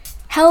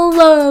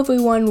Hello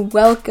everyone,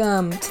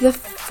 welcome to the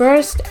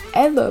first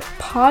ever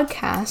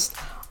podcast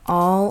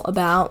all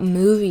about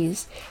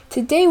movies.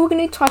 Today we're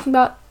going to be talking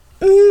about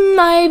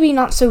maybe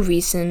not so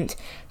recent,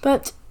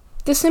 but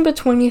December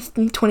 20th,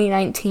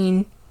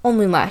 2019,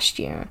 only last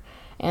year,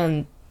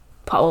 and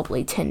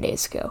probably 10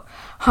 days ago.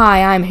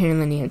 Hi, I'm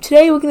Henry Linneo.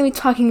 Today we're going to be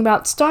talking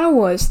about Star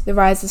Wars: The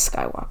Rise of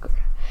Skywalker.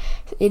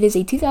 It is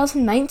a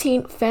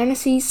 2019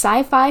 fantasy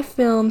sci-fi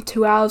film,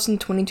 2 hours and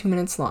 22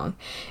 minutes long.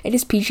 It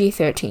is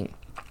PG-13.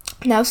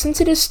 Now, since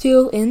it is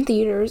still in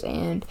theaters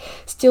and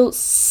still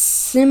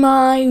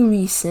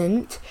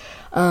semi-recent,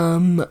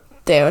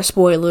 there are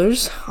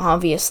spoilers,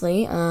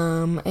 obviously,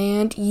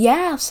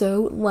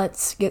 so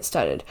let's get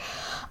started.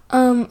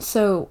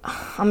 So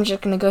I'm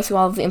just going to go through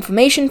all of the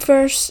information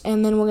first,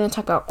 and then we're going to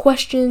talk about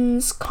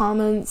questions,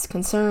 comments,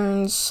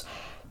 concerns,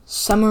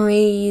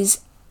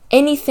 summaries,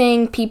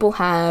 anything people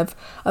have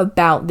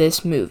about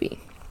this movie.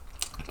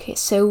 Okay,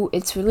 so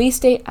its release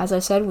date, as I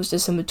said, was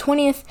December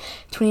 20th,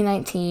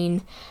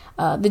 2019.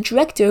 The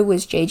director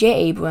was J.J.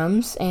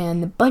 Abrams,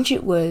 and the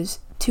budget was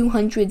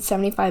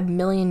 $275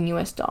 million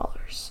US.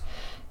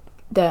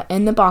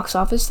 In the box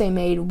office, they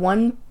made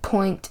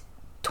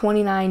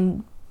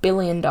 $1.29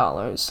 billion.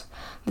 The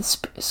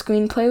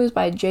screenplay was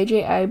by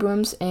J.J.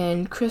 Abrams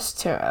and Chris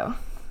Terrio.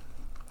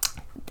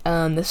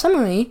 The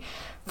summary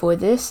for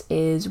this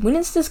is: when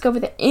it's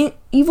discovered that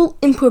evil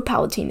Emperor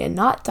Palpatine did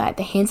not die at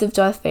the hands of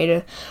Darth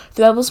Vader,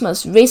 the rebels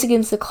must race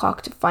against the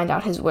clock to find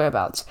out his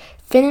whereabouts.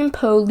 Finn and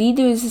Poe lead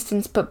the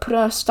resistance but put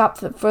a stop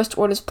to the First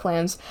Order's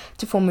plans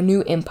to form a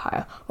new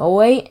empire, while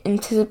Rey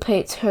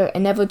anticipates her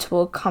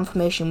inevitable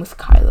confrontation with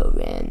Kylo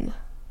Ren.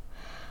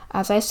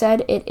 As I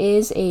said, it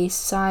is a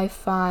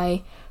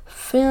sci-fi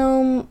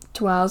film,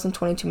 2 hours and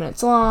 22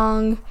 minutes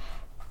long,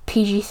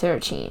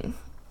 PG-13.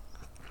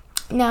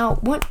 Now,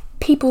 what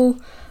people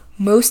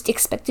most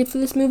expected for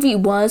this movie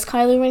was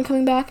Kylo Ren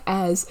coming back,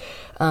 as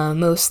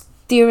most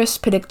theorists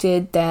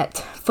predicted that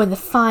for the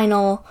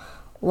final,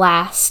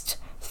 last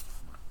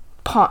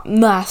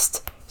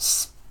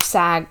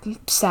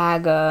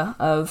saga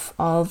of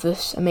all of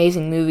this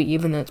amazing movie,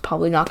 even though it's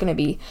probably not going to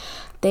be,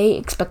 they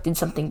expected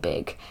something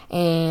big.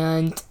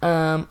 And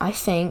I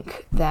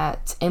think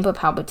that Emperor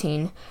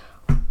Palpatine,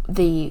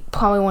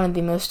 probably one of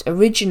the most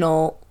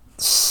original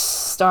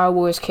Star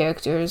Wars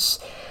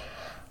characters,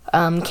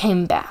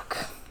 came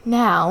back.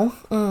 Now,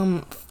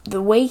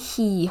 the way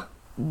he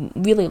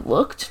really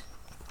looked,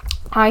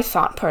 I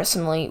thought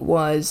personally,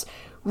 was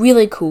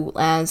really cool,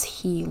 as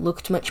he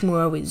looked much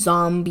more of a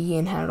zombie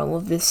and had all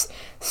of this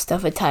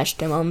stuff attached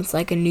to him, almost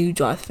like a new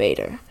Darth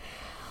Vader.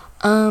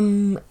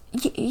 So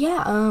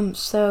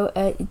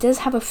it does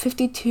have a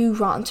 52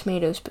 Rotten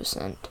Tomatoes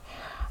 %.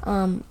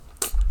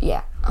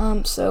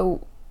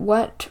 So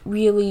what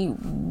really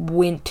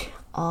went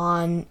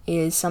on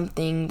is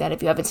something that,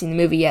 if you haven't seen the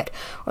movie yet,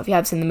 or if you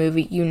have seen the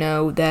movie, you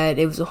know that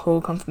it was a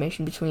whole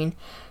confirmation between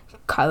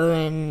Kylo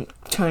Ren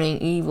turning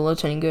evil or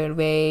turning good,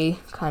 Rey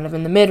kind of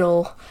in the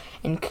middle,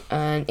 and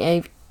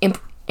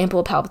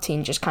Emperor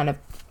Palpatine just kind of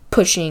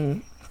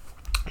pushing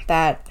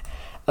that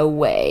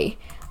away.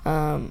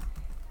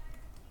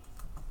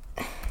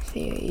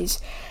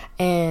 Theories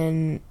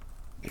and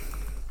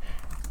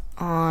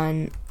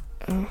on.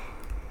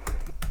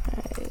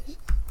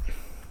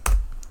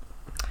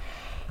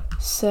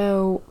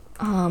 So,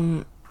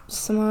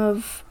 some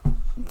of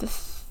the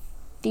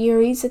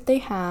theories that they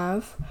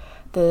have,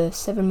 the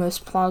 7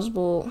 most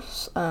plausible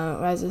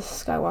Rise of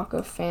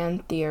Skywalker fan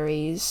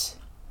theories,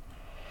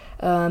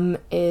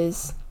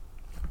 is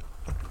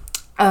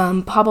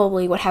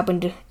probably what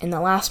happened in the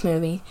last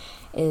movie,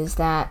 is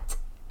that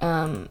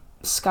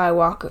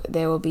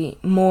there will be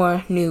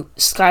more new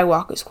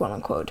Skywalkers, quote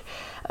unquote,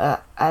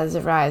 as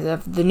a rise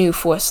of the new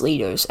Force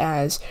leaders,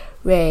 as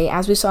Rey,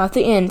 as we saw at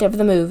the end of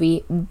the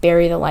movie,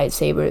 bury the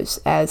lightsabers,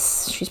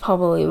 as she's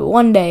probably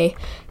one day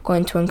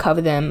going to uncover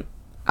them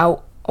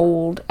out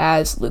old,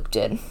 as Luke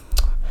did.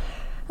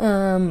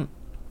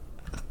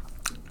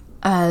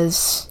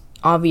 As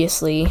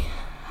obviously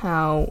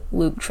how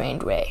Luke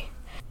trained Rey.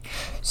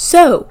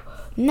 So,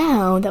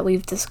 now that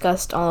we've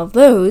discussed all of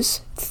those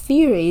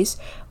theories,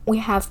 we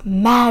have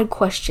mad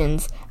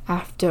questions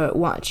after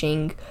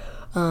watching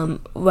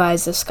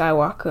Rise of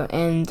Skywalker,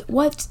 and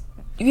what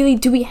really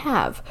do we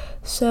have?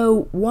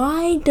 So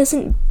why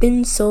doesn't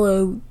Ben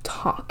Solo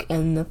talk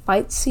in the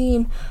fight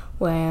scene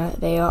where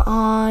they are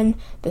on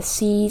the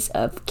seas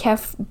of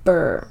Kef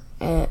Bir?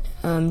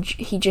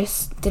 He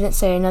just didn't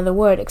say another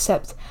word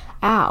except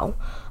ow.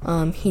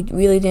 He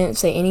really didn't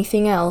say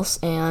anything else,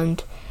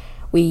 and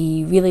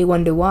we really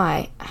wonder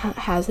why.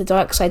 Has the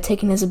dark side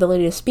taken his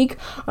ability to speak,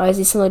 or has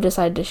he simply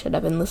decided to shut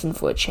up and listen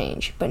for a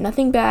change? But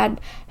nothing bad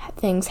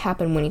things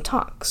happen when he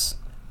talks.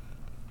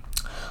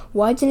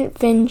 Why didn't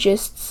Finn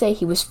just say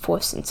he was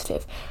Force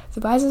sensitive?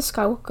 The Rise of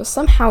Skywalker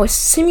somehow is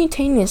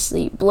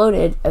simultaneously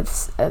bloated of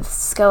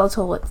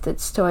skeletal with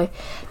its toy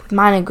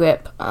Mina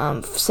grip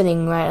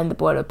sitting right on the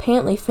board.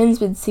 Apparently, Finn's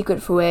big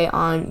secret foray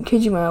on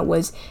Kijima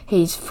was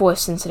he's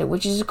Force sensitive,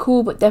 which is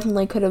cool, but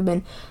definitely could have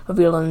been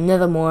revealed in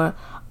another more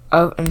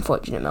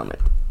unfortunate moment.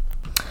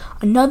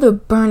 another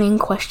burning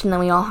question that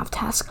we all have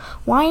to ask.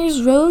 Why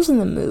is Rose in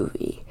the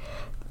movie?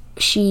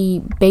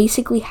 She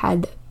basically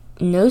had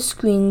no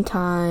screen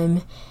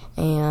time,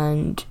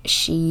 and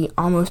she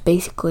almost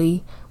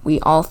basically, we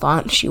all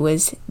thought she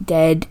was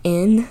dead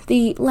in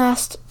the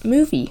last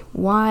movie.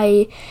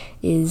 Why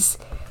is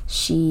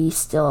she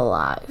still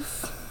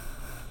alive?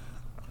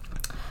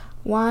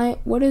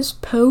 What is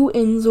Poe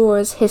and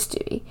Zora's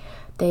history?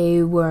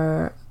 They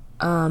were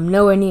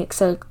nowhere near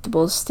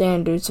acceptable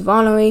standards of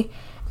honorary,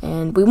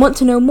 and we want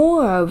to know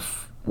more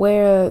of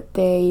where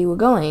they were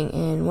going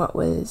and what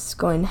was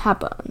going to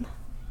happen.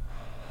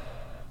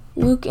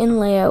 Luke and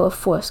Leia were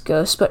Force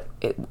ghosts, but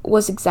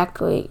what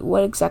exactly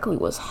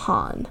was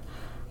Han?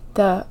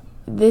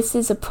 This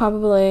is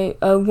probably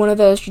one of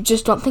those you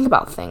just don't think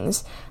about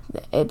things,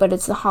 but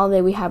it's the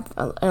holiday we have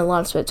a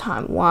lot of spare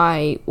time.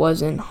 Why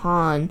wasn't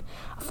Han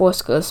a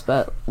Force ghost,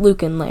 but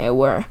Luke and Leia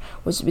were?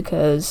 Was it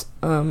because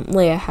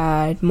Leia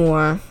had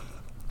more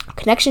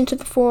connection to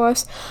the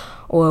Force,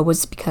 or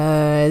was it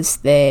because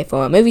they,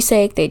 for a movie's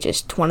sake, they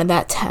just wanted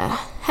that to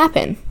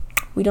happen?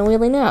 We don't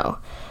really know,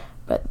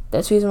 but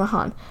that's the reason why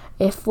Han.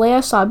 If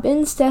Leia saw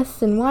Ben's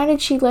death, then why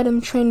did she let him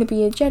train to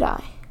be a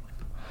Jedi?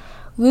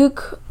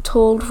 Luke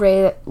told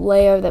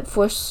Leia that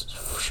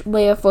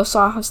Leia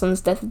foresaw her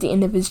son's death at the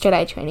end of his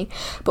Jedi training,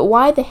 but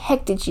why the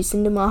heck did she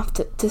send him off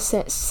to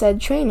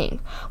said training?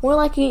 More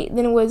likely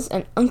than it was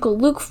an Uncle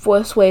Luke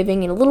force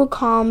waving in a little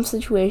calm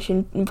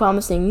situation and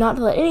promising not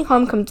to let any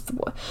harm come to the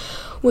boy,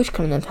 which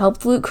kind of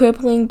helped Luke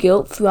crippling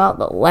guilt throughout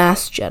The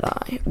Last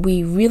Jedi.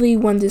 We really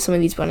wanted some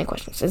of these burning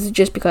questions. This is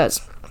just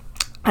because,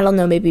 I don't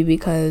know, maybe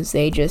because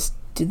they just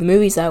did the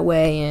movies that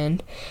way,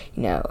 and,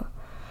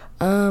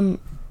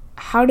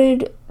 how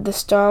did the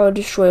Star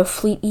Destroyer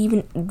fleet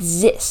even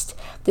exist?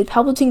 Did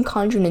Palpatine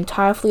conjure an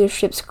entire fleet of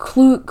ships,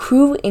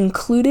 crew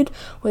included?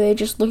 Were they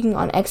just looking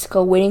on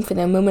Exegol waiting for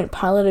their moment,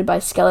 piloted by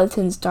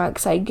Skeleton's dark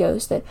side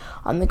ghost that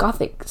on the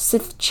Gothic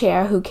Sith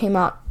chair who came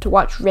out to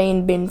watch Rey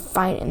and Ben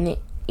fight in the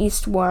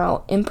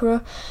Eastworld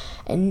Emperor?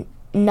 And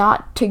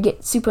not to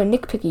get super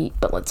nitpicky,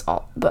 but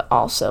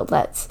also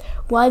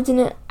why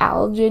didn't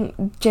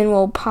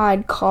General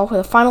Pide call for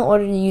the final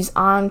order to use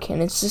ion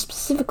cannons,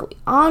 specifically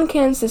ion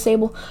cannons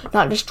disable,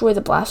 not destroy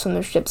the blast from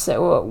their ships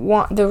that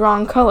were the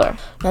wrong color?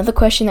 Another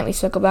question that we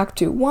circle back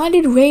to: why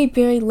did Rey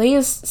bury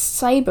Leia's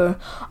saber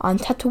on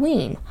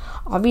Tatooine?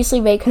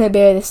 Obviously, Rey couldn't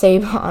bury the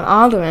saber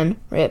on Alderaan,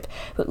 RIP,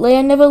 but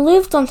Leia never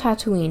lived on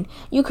Tatooine.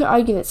 You could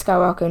argue that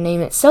Skywalker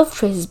name itself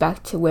traces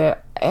back to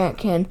where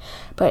Anakin,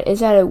 but is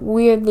that a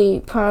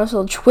weirdly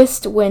personal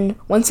twist when,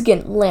 once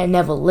again, Leia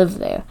never lived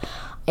there?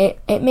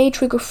 It may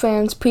trigger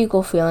fans'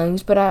 prequel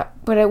feelings, but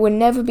it would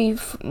never be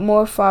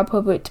more far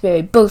appropriate to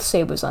bury both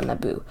sabers on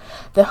Naboo,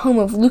 the home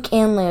of Luke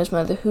and Leia's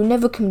mother, who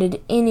never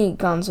committed any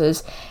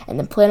gonzos, and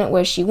the planet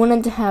where she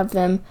wanted to have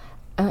them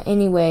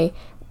anyway,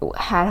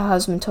 had her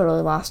husband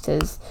totally lost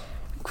his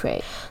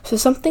craze. So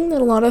something that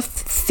a lot of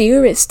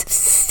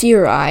theorists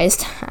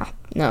theorized.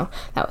 No,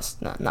 that was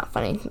not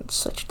funny. It's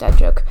such a dad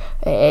joke.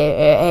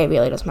 It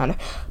really doesn't matter.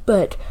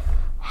 But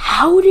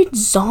how did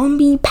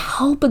zombie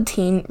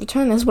Palpatine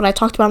return? That's what I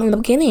talked about in the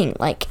beginning.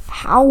 Like,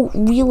 how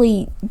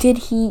really did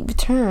he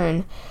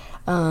return?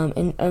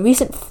 In a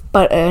recent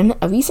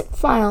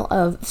file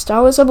of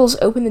Star Wars Rebels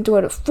opened the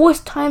door to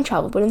forced time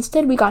travel, but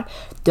instead we got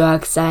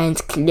dark science,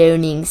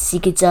 cloning,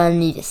 secrets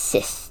only the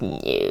Sith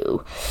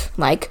knew.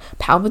 Like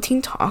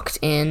Palpatine talked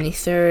in the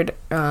third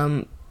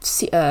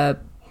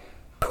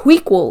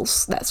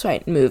prequels, that's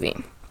right, movie,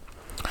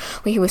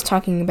 where he was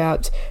talking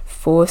about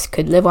Force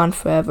could live on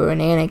forever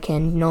and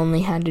Anakin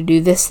only had to do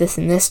this,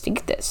 and this to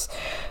get this.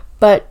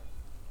 But,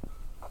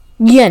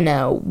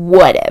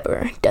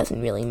 whatever.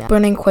 Doesn't really matter.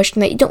 Burning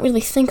question that you don't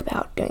really think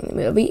about during the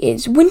movie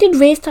is, when did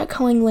Rey start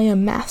calling Leia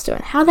Master,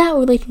 and how that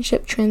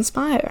relationship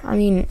transpire? I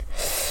mean,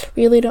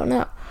 really don't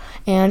know.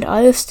 And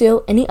are there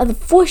still any other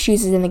Force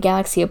users in the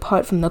galaxy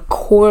apart from the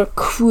core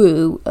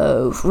crew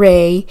of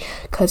Rey?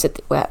 Because,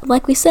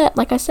 like I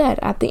said,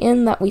 at the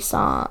end that we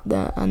saw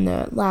on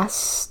the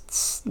Last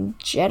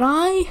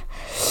Jedi,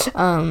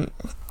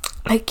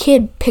 a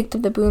kid picked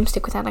up the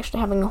broomstick without actually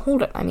having to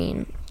hold it. I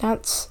mean,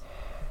 that's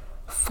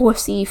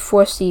Forcey.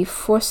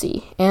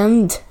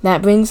 And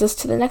that brings us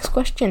to the next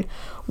question.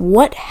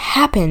 What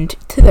happened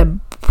to the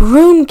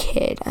broom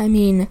kid? I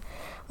mean,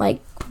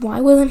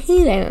 why wasn't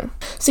he there?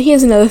 So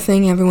here's another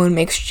thing everyone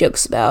makes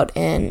jokes about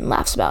and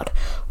laughs about.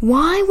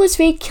 Why was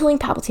Rey killing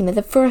Palpatine at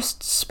the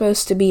first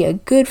supposed to be a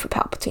good for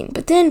Palpatine?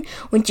 But then,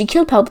 when she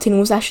killed Palpatine, it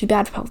was actually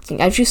bad for Palpatine.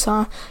 As you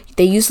saw,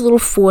 they used a little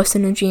Force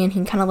energy, and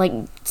he kind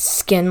of,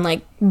 skin,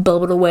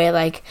 bubbled away,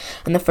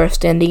 in the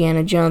first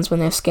Indiana Jones when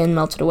their skin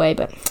melted away.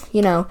 But,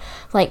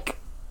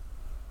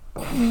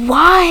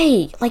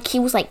 why? He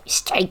was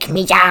strike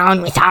me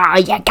down with all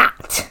you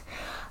got.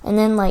 And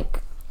then,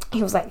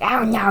 he was like,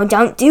 "Oh no,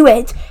 don't do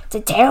it. It's a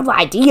terrible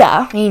idea."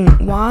 I mean,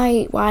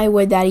 why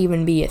would that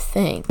even be a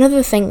thing?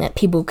 Another thing that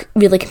people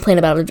really complain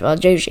about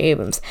J.J.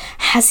 Abrams,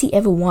 has he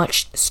ever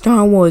watched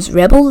Star Wars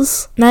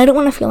Rebels? And I don't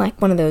want to feel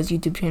like one of those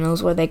YouTube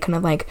channels where they kind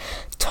of like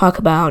talk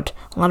about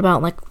a lot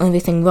about like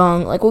everything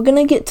wrong. Like, we're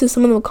gonna get to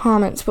some of the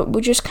comments, but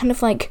we're just kind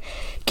of like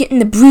getting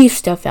the brief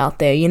stuff out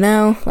there, you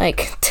know?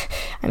 Like,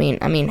 I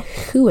mean,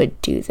 who would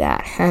do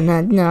that?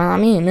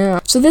 No.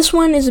 So this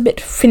one is a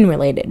bit Finn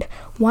related.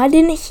 Why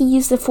didn't he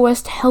use the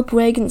Force to help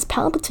Rey against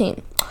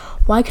Palpatine?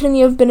 Why couldn't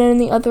he have been in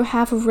the other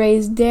half of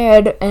Rey's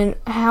dead, and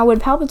how would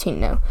Palpatine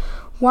know?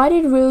 Why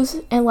did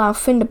Rose allow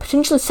Finn to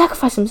potentially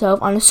sacrifice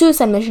himself on a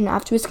suicide mission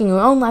after risking her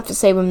own life to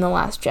save him in The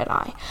Last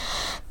Jedi?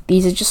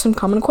 These are just some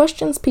common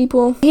questions,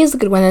 people. Here's a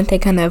good one that they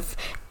kind of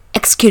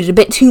executed a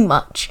bit too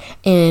much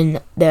in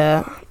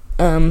the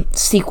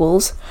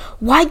sequels.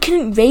 Why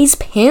couldn't Rey's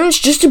parents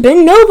just have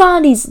been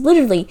nobodies?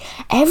 Literally,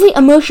 every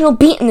emotional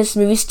beat in this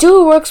movie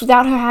still works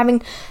without her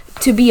having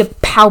to be a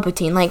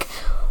Palpatine. Like,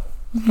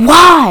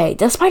 why?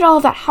 Despite all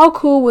of that, how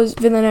cool was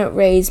Villaina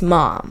Rey's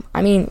mom?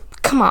 I mean,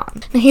 come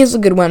on. Now here's a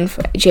good one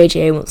for J.J.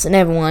 Abrams and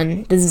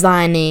everyone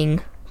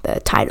designing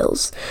the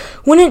titles.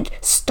 Wouldn't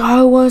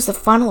Star Wars The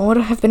Final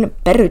Order have been a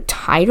better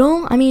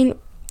title? I mean,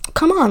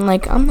 come on,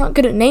 like, I'm not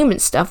good at naming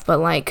stuff, but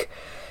like,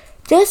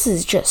 this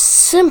is just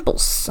simple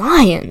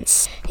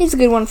science. Here's a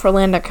good one for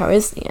Lando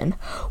Calrissian.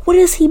 What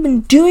has he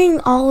been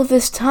doing all of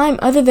this time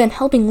other than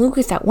helping Luke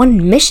with that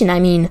one mission? I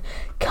mean,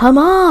 come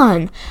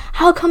on.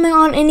 How come there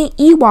aren't any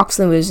Ewoks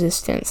in the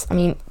Resistance? I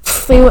mean,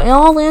 they were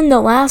all in the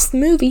last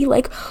movie.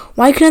 Like,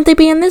 why couldn't they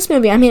be in this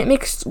movie? I mean, it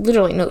makes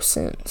literally no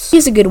sense.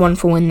 Here's a good one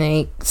for when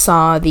they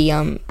saw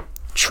the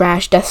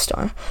trash Death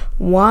Star.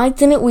 Why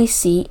didn't we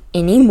see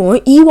any more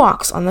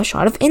Ewoks on the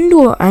shot of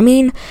Endor? I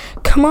mean,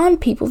 come on,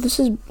 people. This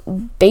is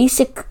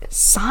basic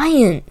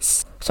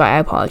science. Sorry, I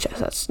apologize.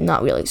 That's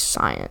not really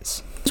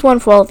science. This one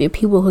for all of you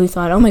people who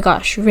thought, oh my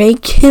gosh, Rey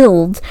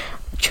killed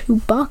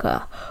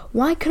Chewbacca.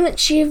 Why couldn't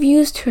she have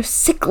used her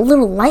sick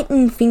little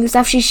lightning fingers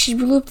after she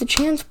blew up the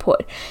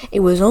transport?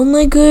 It was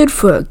only good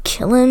for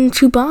killing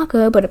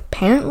Chewbacca, but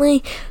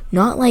apparently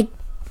not like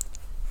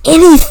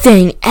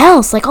anything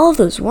else. Like, all of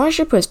those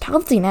worshippers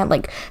Palpatine had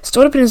like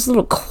stored up in his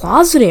little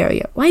closet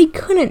area. Why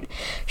couldn't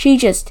she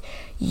just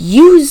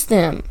use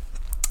them?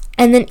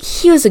 And then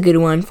here's a good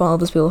one for all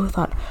those people who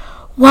thought,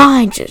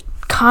 why just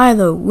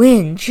Kylo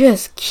Ren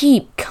just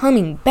keep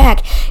coming back?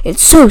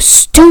 It's so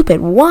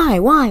stupid.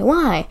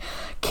 Why?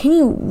 Can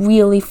you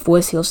really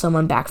force heal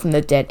someone back from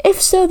the dead?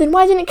 If so, then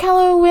why didn't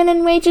Kylo Ren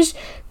and Rey just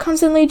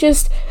constantly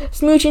just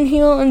smooch and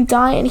heal and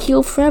die and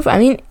heal forever? I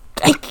mean,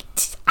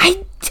 it's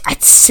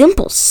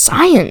simple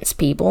science,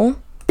 people.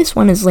 This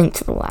one is linked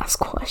to the last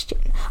question.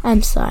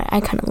 I'm sorry, I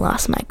kind of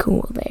lost my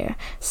cool there.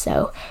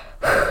 So,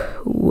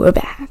 we're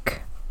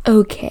back.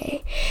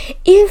 Okay,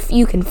 if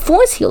you can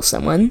force heal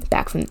someone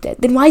back from the dead,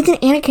 then why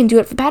didn't Anakin do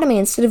it for Padme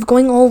instead of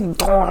going all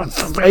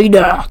Darth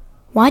Vader?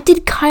 Why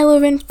did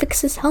Kylo Ren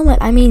fix his helmet?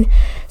 I mean,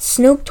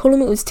 Snoke told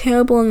him it was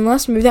terrible in the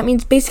last movie. That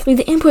means basically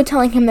the Emperor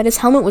telling him that his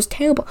helmet was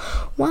terrible.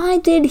 Why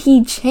did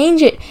he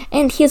change it?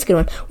 And here's a good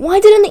one. Why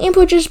didn't the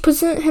Emperor just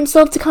present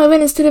himself to Kylo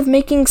Ren instead of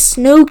making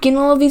Snoke and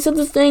all of these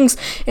other things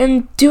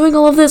and doing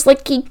all of this?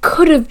 Like, he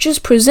could have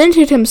just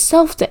presented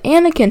himself to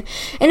Anakin,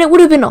 and it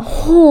would have been a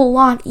whole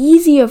lot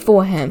easier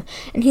for him.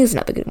 And here's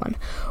another good one.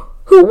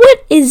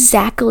 What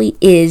exactly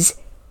is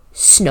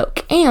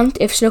Snoke? And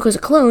if Snoke was a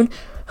clone,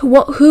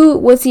 who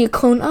was he a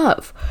clone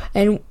of?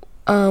 And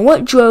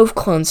what drove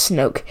Clone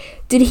Snoke?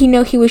 Did he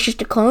know he was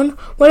just a clone?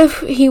 What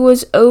if he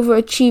was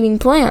overachieving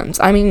plans?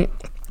 I mean,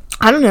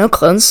 I don't know.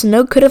 Clone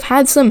Snoke could have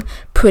had some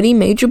pretty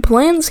major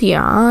plans here.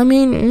 I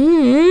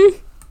mean,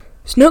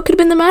 Snoke could have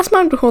been the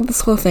mastermind behind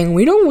this whole thing.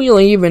 We don't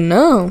really even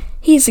know.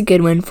 He's a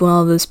good one for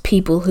all those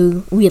people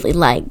who really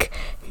like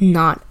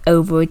not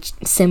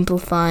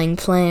oversimplifying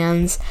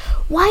plans.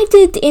 Why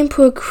did the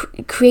Emperor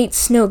create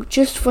Snoke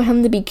just for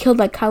him to be killed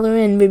by Kylo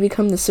Ren and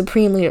become the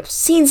Supreme Leader?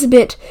 Seems a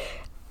bit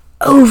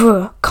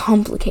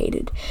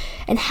overcomplicated.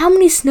 And how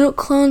many Snoke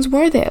clones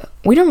were there?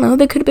 We don't know.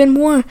 There could have been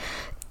more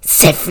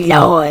Sith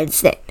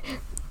Lords that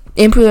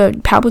Emperor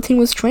Palpatine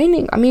was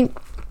training. I mean,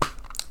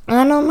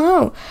 I don't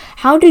know.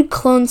 How did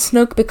Clone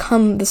Snoke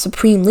become the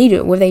Supreme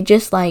Leader? Were they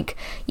just like,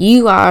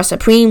 you are a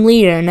Supreme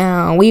Leader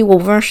now, we will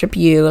worship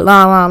you,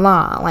 la la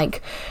la?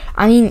 Like,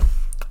 I mean,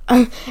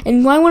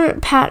 and why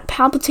wouldn't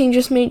Palpatine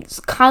just make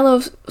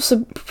Kylo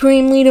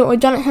Supreme Leader or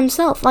done it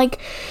himself? Like,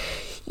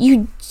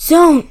 you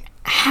don't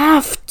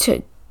have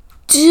to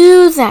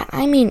do that.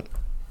 I mean,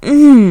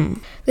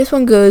 This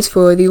one goes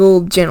for the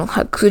old General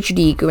Hux, Richard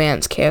E.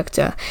 Grant's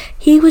character.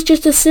 He was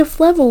just a Sith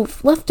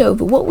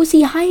leftover. What was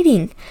he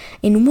hiding?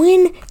 And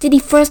when did he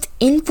first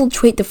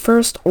infiltrate the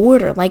First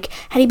Order? Like,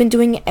 had he been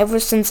doing it ever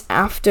since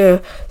after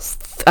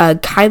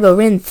Kylo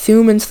Ren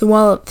threw him into the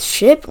wall of the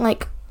ship?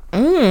 Like,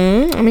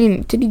 I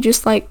mean, did he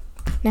just like...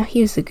 Now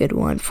here's a good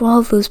one for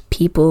all those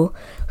people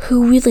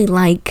who really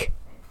like,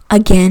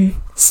 again,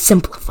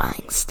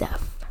 simplifying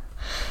stuff.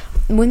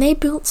 When they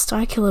built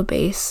Starkiller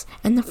Base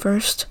in the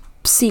first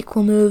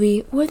sequel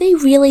movie? Were they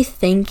really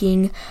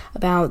thinking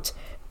about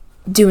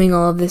doing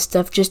all of this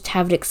stuff just to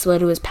have it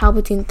explode? Was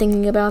Palpatine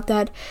thinking about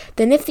that?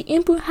 Then if the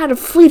Emperor had a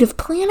fleet of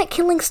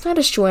planet-killing Star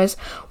Destroyers,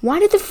 why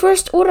did the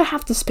First Order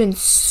have to spend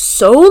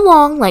so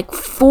long, like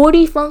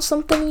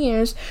 40-something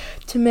years,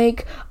 to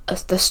make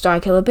the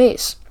Starkiller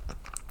base?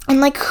 And,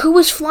 like, who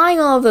was flying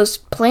all of those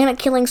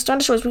planet-killing Star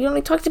Destroyers? We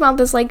only talked about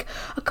this, like,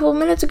 a couple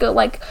minutes ago.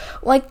 Like,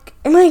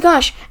 oh my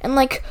gosh. And,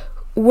 like,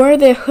 were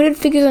the hooded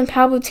figures in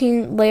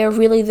Palpatine lair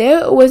really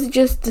there, or was it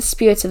just the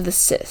spirits of the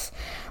Sith?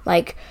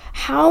 Like,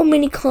 how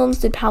many clones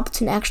did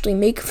Palpatine actually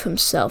make of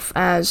himself,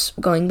 as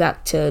going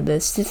back to the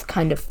Sith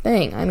kind of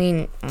thing? I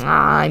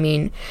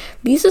mean,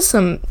 these are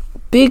some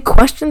big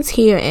questions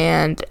here,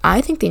 and I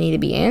think they need to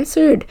be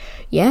answered.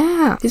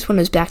 Yeah, this one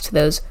is back to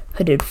those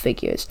hooded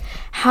figures.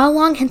 How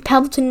long had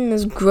Palpatine and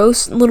his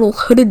gross little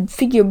hooded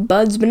figure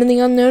buds been in the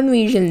unknown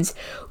regions?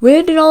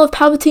 Where did all of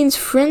Palpatine's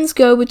friends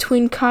go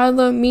between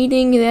Kylo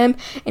meeting them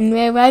and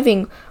Rey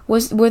arriving?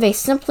 Were they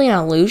simply an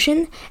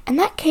illusion? In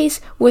that case,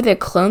 were their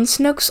clone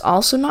Snokes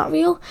also not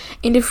real?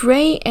 And if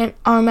Rey and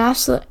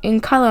Kylo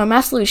are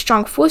massively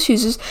strong Force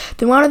users,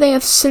 then why do they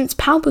have since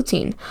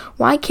Palpatine?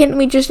 Why can't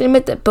we just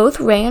admit that both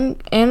Rey and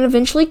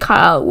eventually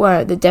Kylo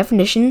were the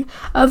definition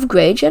of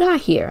Grey Jedi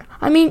here?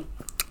 I mean,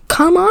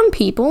 come on,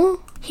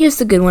 people. Here's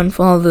the good one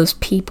for all those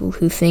people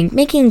who think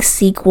making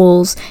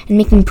sequels and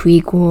making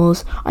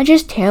prequels are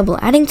just terrible,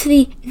 adding to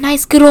the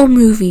nice good old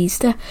movies,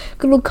 the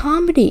good old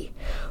comedy.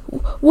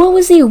 What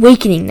was the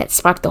awakening that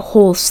sparked the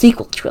whole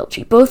sequel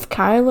trilogy? Both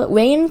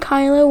Rey and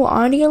Kylo were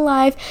already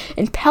alive,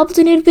 and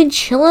Palpatine had been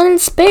chilling in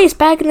space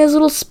back in his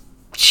little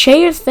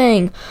chair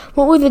thing.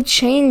 What were the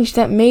change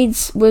that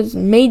was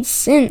made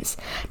sense?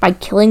 By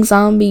killing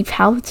zombie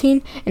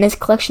Palpatine and his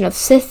collection of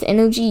Sith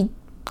energy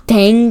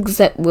tangs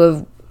that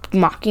were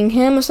mocking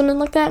him or something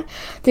like that?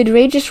 Did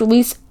Rey just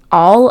release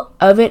all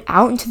of it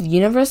out into the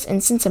universe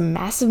and sense a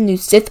massive new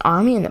Sith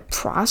army in the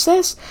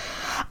process?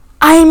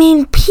 I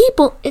mean,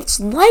 people,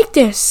 it's like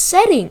they're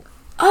setting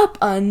up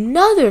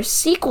another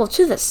sequel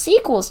to the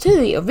sequels, to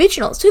the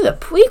originals, to the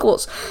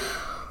prequels.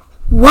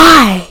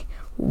 Why?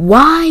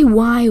 I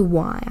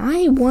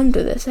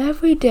wonder this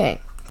every day.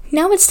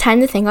 Now it's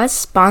time to thank our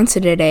sponsor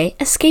today,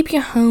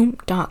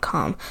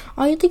 EscapeYourHome.com.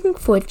 Are you looking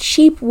for a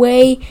cheap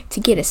way to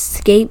get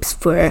escapes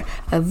for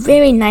a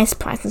very nice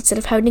price instead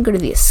of having to go to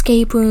the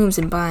escape rooms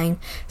and buying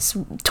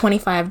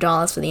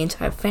 $25 for the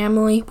entire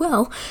family?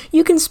 Well,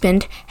 you can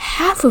spend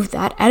half of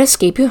that at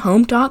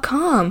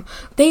EscapeYourHome.com.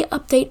 They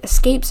update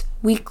escapes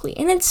weekly,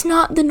 and it's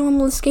not the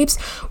normal escapes.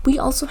 We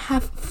also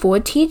have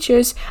 4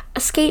 teachers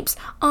escapes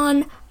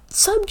on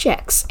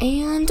subjects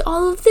and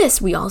all of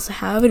this. We also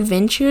have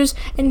adventures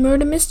and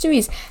murder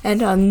mysteries,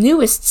 and our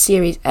newest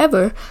series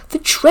ever, the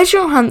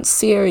Treasure Hunt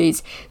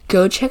series.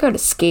 Go check out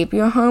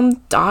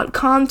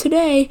escapeyourhome.com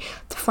today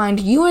to find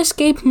your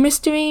escape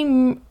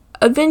mystery,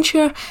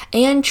 adventure,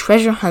 and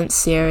treasure hunt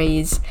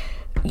series.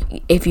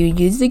 If you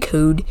use the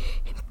code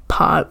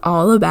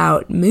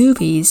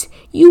POD_ALL_ABOUT_MOVIES,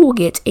 you will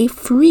get a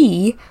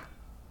free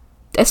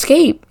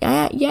escape.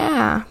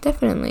 Yeah,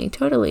 definitely,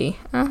 totally.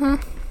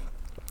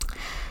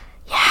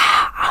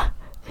 Yeah,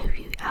 if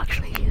you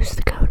actually use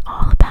the code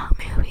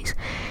ALLABOUTMOVIES,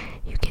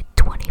 you get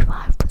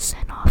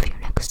 25% off your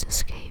next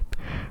escape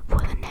for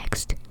the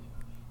next,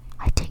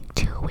 I think,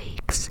 2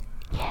 weeks.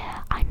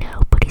 Yeah, I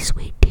know, pretty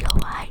sweet deal,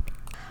 right?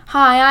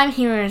 Hi, I'm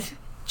here as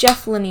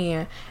Jeff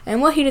Lanier,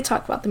 and we're here to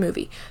talk about the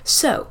movie.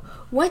 So,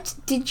 what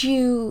did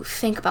you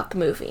think about the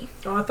movie?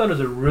 Oh, I thought it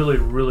was a really,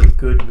 really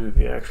good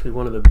movie, actually.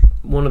 One of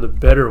the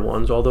better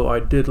ones, although I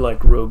did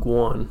like Rogue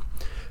One.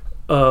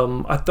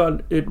 I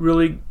thought it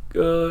really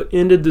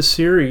ended the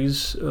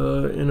series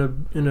in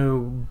a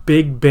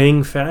big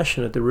bang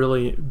fashion at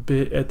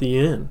the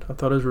end. I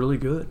thought it was really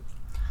good.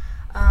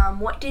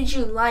 What did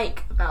you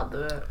like about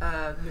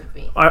the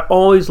movie? I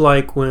always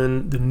like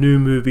when the new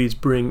movies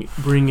bring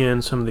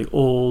in some of the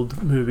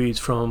old movies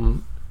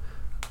from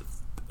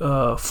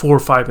 4,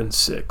 5, and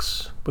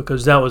 6,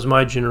 because that was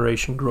my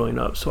generation growing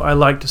up. So I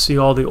like to see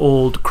all the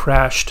old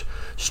crashed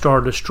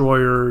Star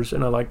Destroyers,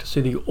 and I like to see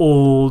the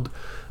old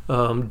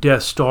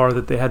Death Star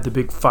that they had the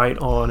big fight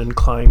on and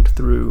climbed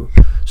through.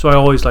 So I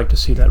always like to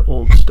see that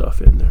old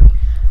stuff in there.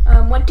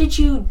 What did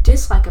you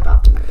dislike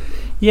about the movie?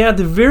 Yeah, at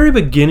the very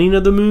beginning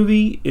of the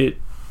movie, it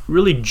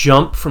really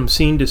jumped from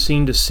scene to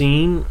scene to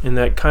scene, and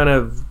that kind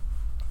of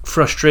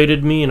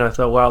frustrated me, and I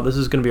thought, wow, this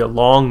is going to be a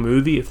long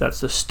movie if that's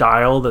the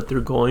style that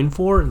they're going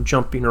for and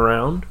jumping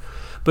around.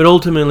 But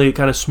ultimately, it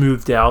kind of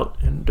smoothed out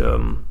and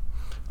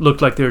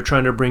looked like they were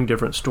trying to bring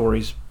different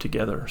stories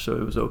together, so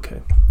it was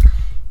okay.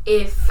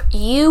 If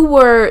you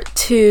were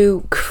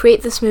to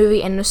create this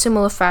movie in a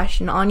similar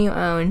fashion on your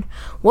own,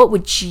 what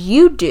would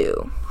you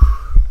do?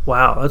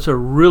 Wow, that's a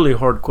really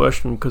hard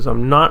question because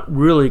I'm not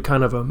really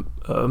kind of a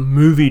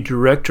movie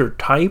director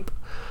type.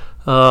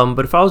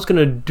 But if I was going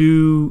to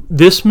do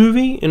this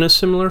movie in a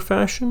similar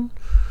fashion,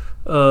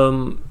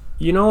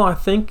 I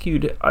think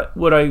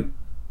what I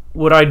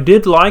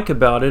did like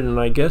about it, and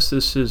I guess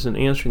this isn't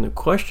answering the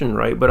question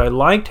right, but I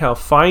liked how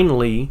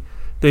finally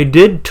they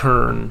did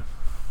turn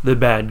the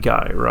bad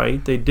guy,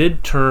 right? They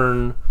did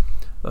turn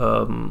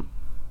Han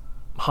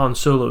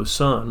Solo's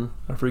son,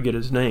 I forget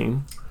his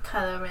name,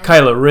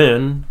 Kylo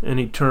Ren, and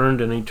he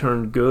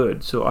turned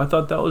good. So I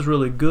thought that was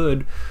really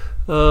good.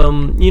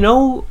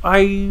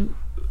 I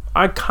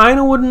kind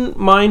of wouldn't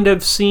mind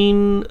have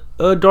seen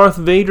Darth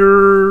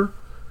Vader.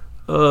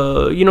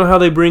 How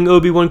they bring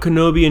Obi-Wan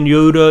Kenobi and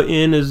Yoda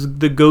in as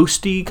the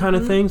ghosty kind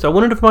of things? I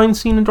wouldn't have mind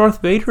seeing a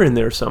Darth Vader in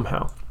there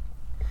somehow.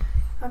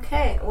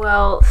 Okay,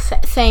 well,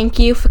 thank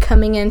you for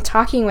coming in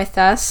talking with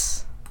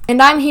us.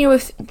 And I'm here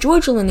with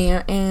Georgia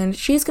Lanier, and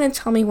she's going to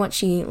tell me what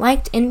she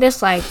liked and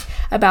disliked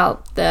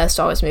about the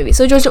Star Wars movie.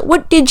 So, Georgia,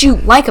 what did you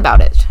like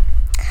about it?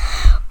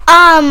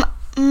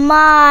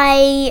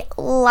 My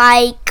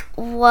like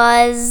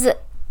was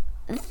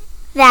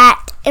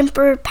that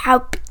Emperor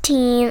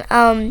Palpatine,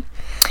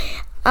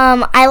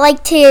 I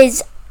liked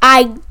his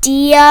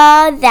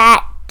idea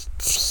that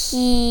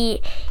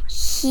he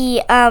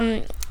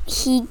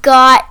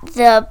got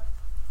the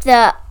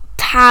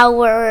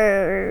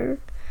power.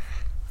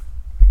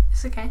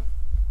 It's okay.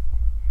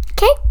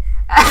 Okay.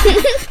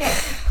 Okay.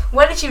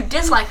 What did you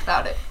dislike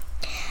about it?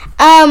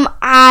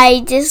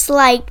 I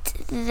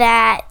disliked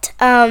that,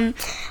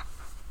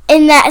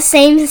 in that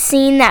same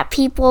scene that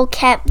people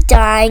kept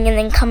dying and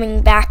then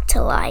coming back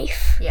to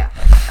life. Yeah.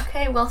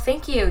 Okay, well,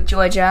 thank you,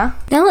 Georgia.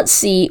 Now let's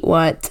see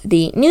what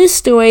the news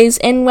stories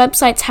and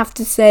websites have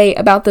to say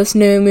about this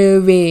new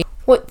movie.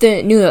 What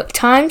the New York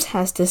Times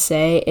has to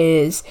say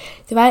is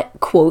that,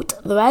 quote,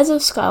 "The Rise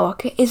of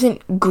Skywalker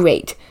isn't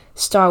great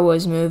Star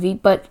Wars movie,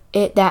 but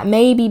that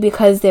may be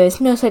because there is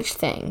no such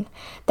thing.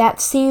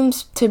 That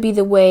seems to be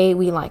the way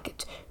we like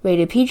it.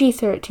 Rated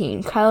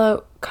PG-13.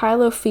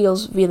 Kylo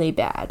feels really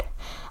bad.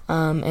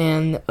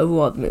 And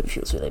overall the movie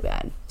feels really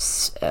bad,"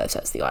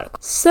 says the article.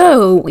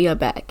 So, we are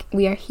back.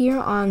 We are here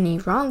on the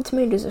Rotten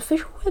Tomatoes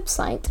official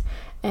website.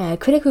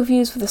 Critic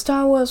reviews for the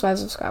Star Wars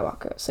Rise of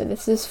Skywalker. So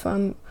this is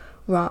from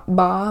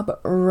Bob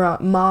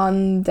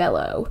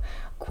Mondello.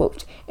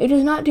 Quote, "It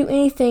does not do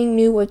anything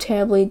new or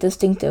terribly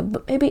distinctive,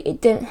 but maybe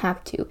it didn't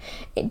have to.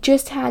 It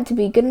just had to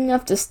be good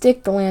enough to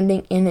stick the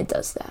landing, and it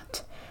does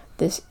that."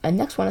 This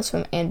next one is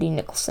from Andy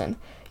Nicholson.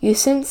 "You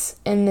sense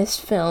in this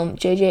film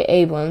J.J.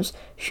 Abrams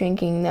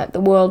shrinking that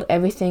the world,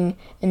 everything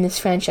in this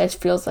franchise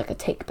feels like a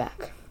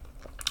take-back."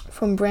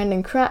 From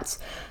Brandon Kratz,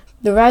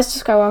 "The Rise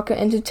of Skywalker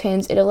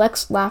entertains, it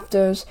elects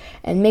laughters,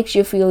 and makes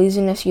you feel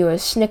even if you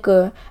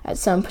snicker at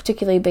some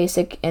particularly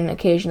basic and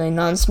occasionally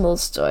non-smooth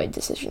story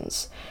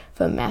decisions."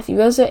 From Matthew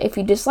Rosa, "If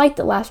you dislike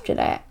The Last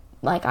Jedi,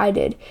 like I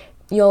did,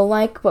 you'll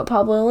like but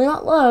probably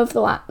not love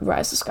The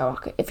Rise of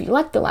Skywalker. If you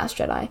like The Last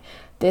Jedi,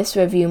 this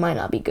review might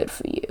not be good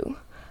for you."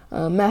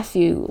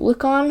 Matthew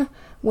Lucon,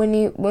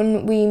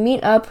 when we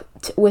meet up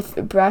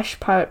with Brash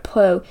Pirate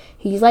Pro,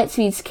 he's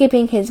lightspeed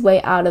skipping his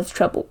way out of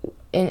trouble.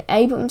 And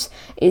Abrams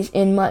is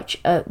in much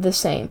the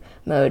same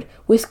mode,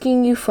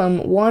 whisking you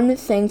from one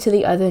thing to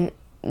the other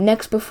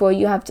next before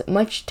you have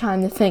much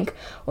time to think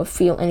or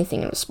feel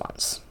anything in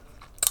response.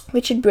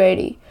 Richard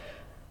Brody,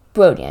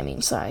 and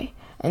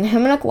the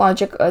hermeneutic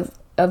logic of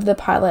the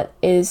pilot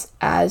is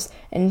as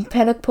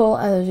impeccable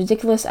and as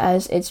ridiculous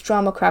as its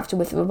drama crafted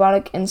with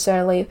robotic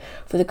insanity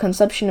for the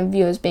consumption of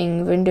viewers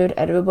being rendered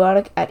at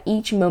robotic at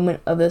each moment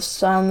of the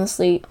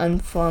soundlessly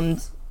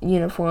unformed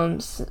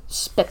uniform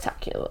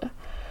spectacular.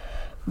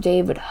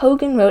 David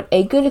Hogan wrote,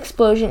 "A good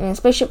explosion in a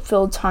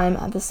spaceship-filled time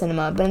at the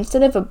cinema, but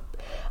instead of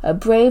a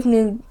brave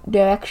new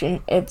direction,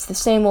 it's the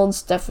same old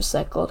stuff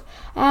recycled.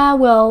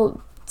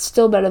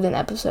 Still better than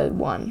episode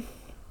 1.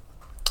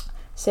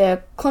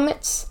 Sarah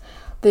Clements,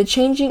 "The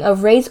changing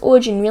of Rey's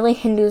origin really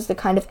hinders the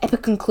kind of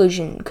epic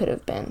conclusion it could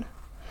have been."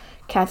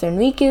 Catherine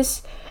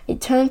Reekus,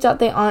 "It turns out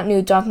they aren't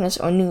new darkness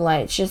or new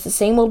light. It's just the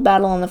same old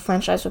battle on the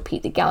franchise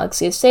repeat. The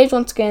galaxy is saved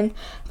once again,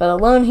 but a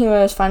lone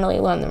hero has finally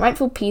learned the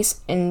rightful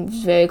peace and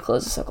very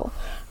close the circle."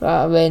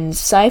 Robin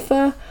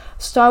Cypher,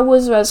 "Star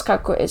Wars Rise of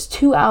Skywalker is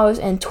 2 hours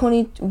and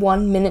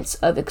 21 minutes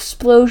of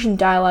explosion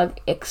dialogue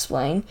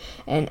explain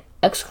and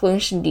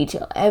exclamation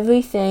detail.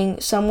 Everything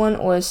someone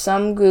or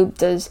some group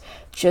does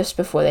just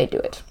before they do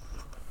it."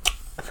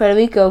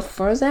 Federico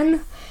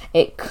Ferzen,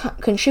 "It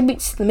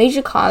contributes to the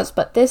major cause,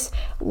 but this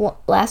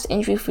last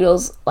entry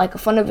feels like a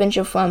fun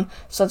adventure from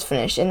start to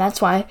finish, and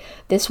that's why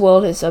this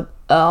world is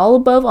all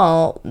above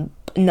all.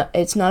 No,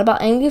 it's not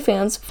about angry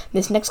fans."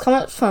 This next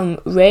comment from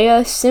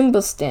Rhea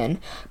Simbelston,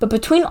 "But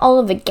between all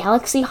of the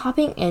galaxy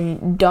hopping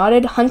and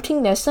dotted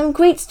hunting, there's some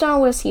great Star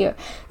Wars here.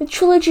 The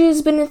trilogy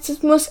has been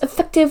its most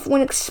effective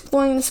when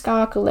exploring the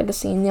Skywalker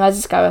legacy, and The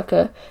Rise of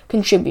Skywalker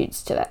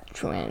contributes to that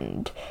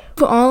trend."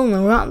 Overall, on the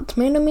Rotten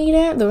Tomato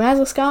meter, The Rise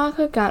of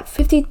Skywalker got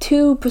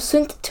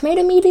 52%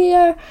 tomato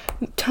meter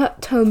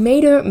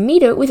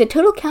with a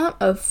total count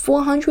of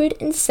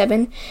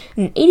 407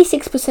 and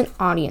 86%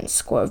 audience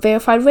score.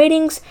 Verified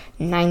ratings,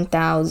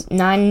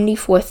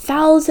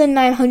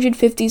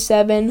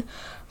 94,957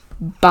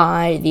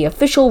 by the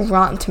official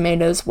Rotten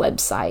Tomatoes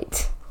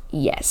website.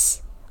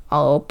 Yes,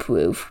 all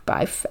proof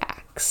by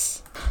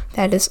facts.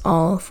 That is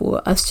all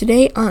for us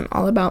today on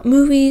All About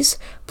Movies.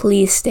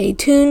 Please stay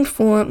tuned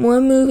for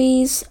more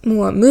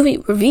movie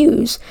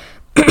reviews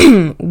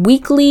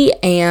weekly,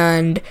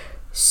 and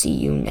see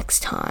you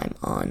next time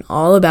on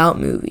All About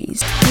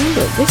Movies.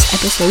 Remember, this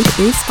episode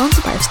is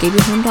sponsored by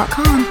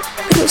EscapeYourHome.com. Go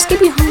to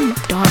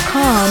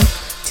EscapeYourHome.com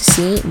to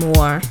see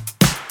more.